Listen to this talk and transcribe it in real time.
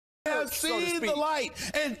Have seen the light,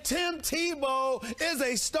 and Tim Tebow is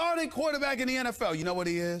a starting quarterback in the NFL. You know what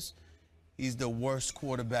he is? He's the worst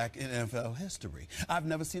quarterback in NFL history. I've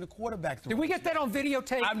never seen a quarterback throw. Did we get that on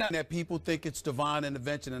videotape? I've not. That people think it's divine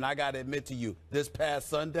intervention, and I got to admit to you, this past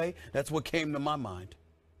Sunday, that's what came to my mind.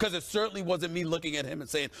 Because it certainly wasn't me looking at him and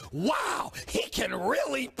saying, wow, he can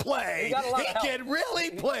really play. He can really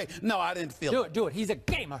play. No, I didn't feel it. Do it. He's a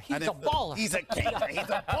gamer. He's a baller. He's a gamer. He's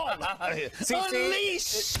a baller.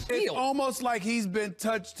 Unleash. It's almost like he's been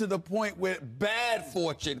touched to the point where bad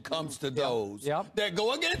fortune comes to those that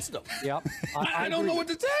go against him. Yep. I don't know what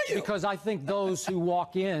to tell you. Because I think those who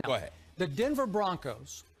walk in. Go ahead. The Denver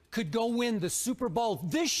Broncos could go win the Super Bowl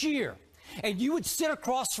this year. And you would sit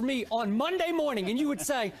across from me on Monday morning and you would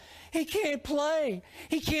say, he can't play.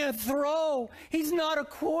 He can't throw. He's not a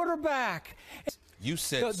quarterback. You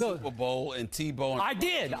said Super Bowl and Tebow. I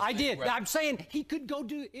did. Right. I'm saying he could go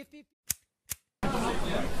do if.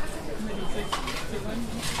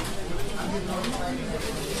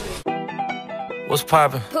 What's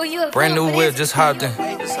poppin'? Brand new whip, just hopped in.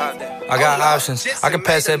 I got options. I can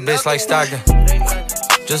pass that bitch like Stockton.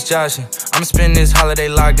 Just joshing. I'ma spend this holiday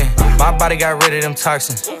locked in. My body got rid of them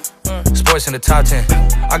toxins. Sports in the top 10.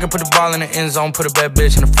 I can put the ball in the end zone, put a bad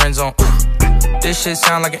bitch in the friend zone. This shit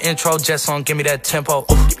sound like an intro jet song, give me that tempo.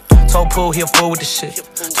 Told Pooh he a fool with the shit.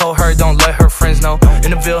 Told her don't let her friends know.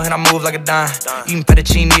 In the Ville and I move like a dime. Eating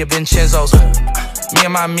fettuccine at Vincenzo's. Me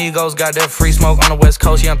and my amigos got that free smoke on the West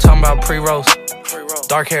Coast. Yeah, I'm talking about pre-rolls.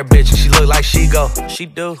 Dark hair bitch and she look like she go. She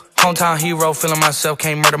do. Hometown hero, feeling myself,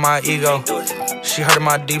 can't murder my ego. She heard of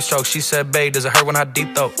my deep stroke, she said, babe, does it hurt when I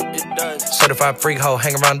deep throat? It does. Certified freak hoe,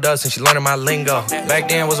 hang around dust and she learning my lingo. Back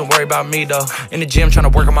then, wasn't worried about me though. In the gym,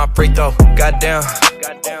 trying to work on my free throw. Goddamn.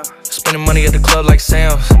 Spending money at the club like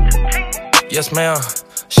Sam's. Yes, ma'am.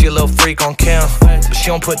 She a little freak on cam, but she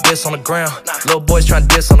don't put this on the ground. Little boys tryna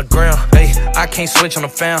diss on the ground. Hey, I can't switch on the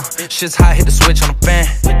fan. Shit's hot, hit the switch on the fan.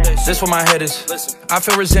 This where my head is. I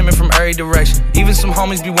feel resentment from every direction. Even some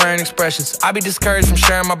homies be wearing expressions. I be discouraged from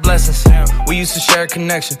sharing my blessings. We used to share a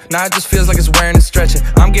connection. Now it just feels like it's wearing and stretching.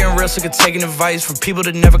 I'm getting real sick of taking advice from people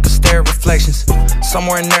that never could stare at reflections.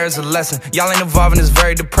 Somewhere in there is a lesson. Y'all ain't evolving, it's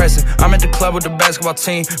very depressing. I'm at the club with the basketball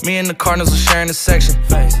team. Me and the Cardinals are sharing a section.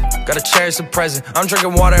 Gotta cherish the present. I'm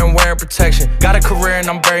drinking water and wearing protection. Got a career and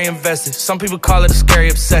I'm very invested. Some people call it a scary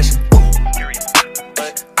obsession.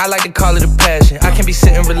 I like to call it a passion. I can't be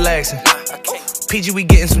sitting relaxing. PG, we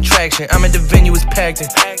getting some traction. I'm at the venue, it's packed in.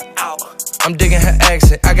 I'm digging her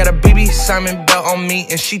accent. I got a BB Simon belt on me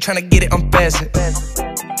and she tryna get it unfastened.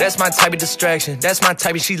 That's my type of distraction. That's my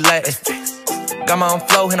type of she Latin. Got my own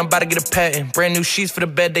flow and I'm about to get a patent. Brand new sheets for the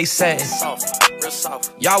bed, they satin.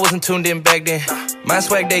 Y'all wasn't tuned in back then. My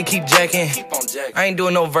swag, they keep jacking. I ain't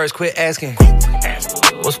doing no verse, quit asking.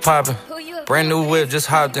 What's poppin'? Brand new whip, just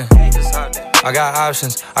hopped in. I got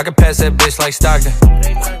options. I can pass that bitch like Stockton.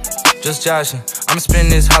 Just joshing. I'ma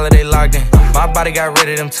spend this holiday locked in. My body got rid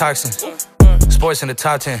of them toxins. Sports in the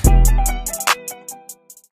top 10.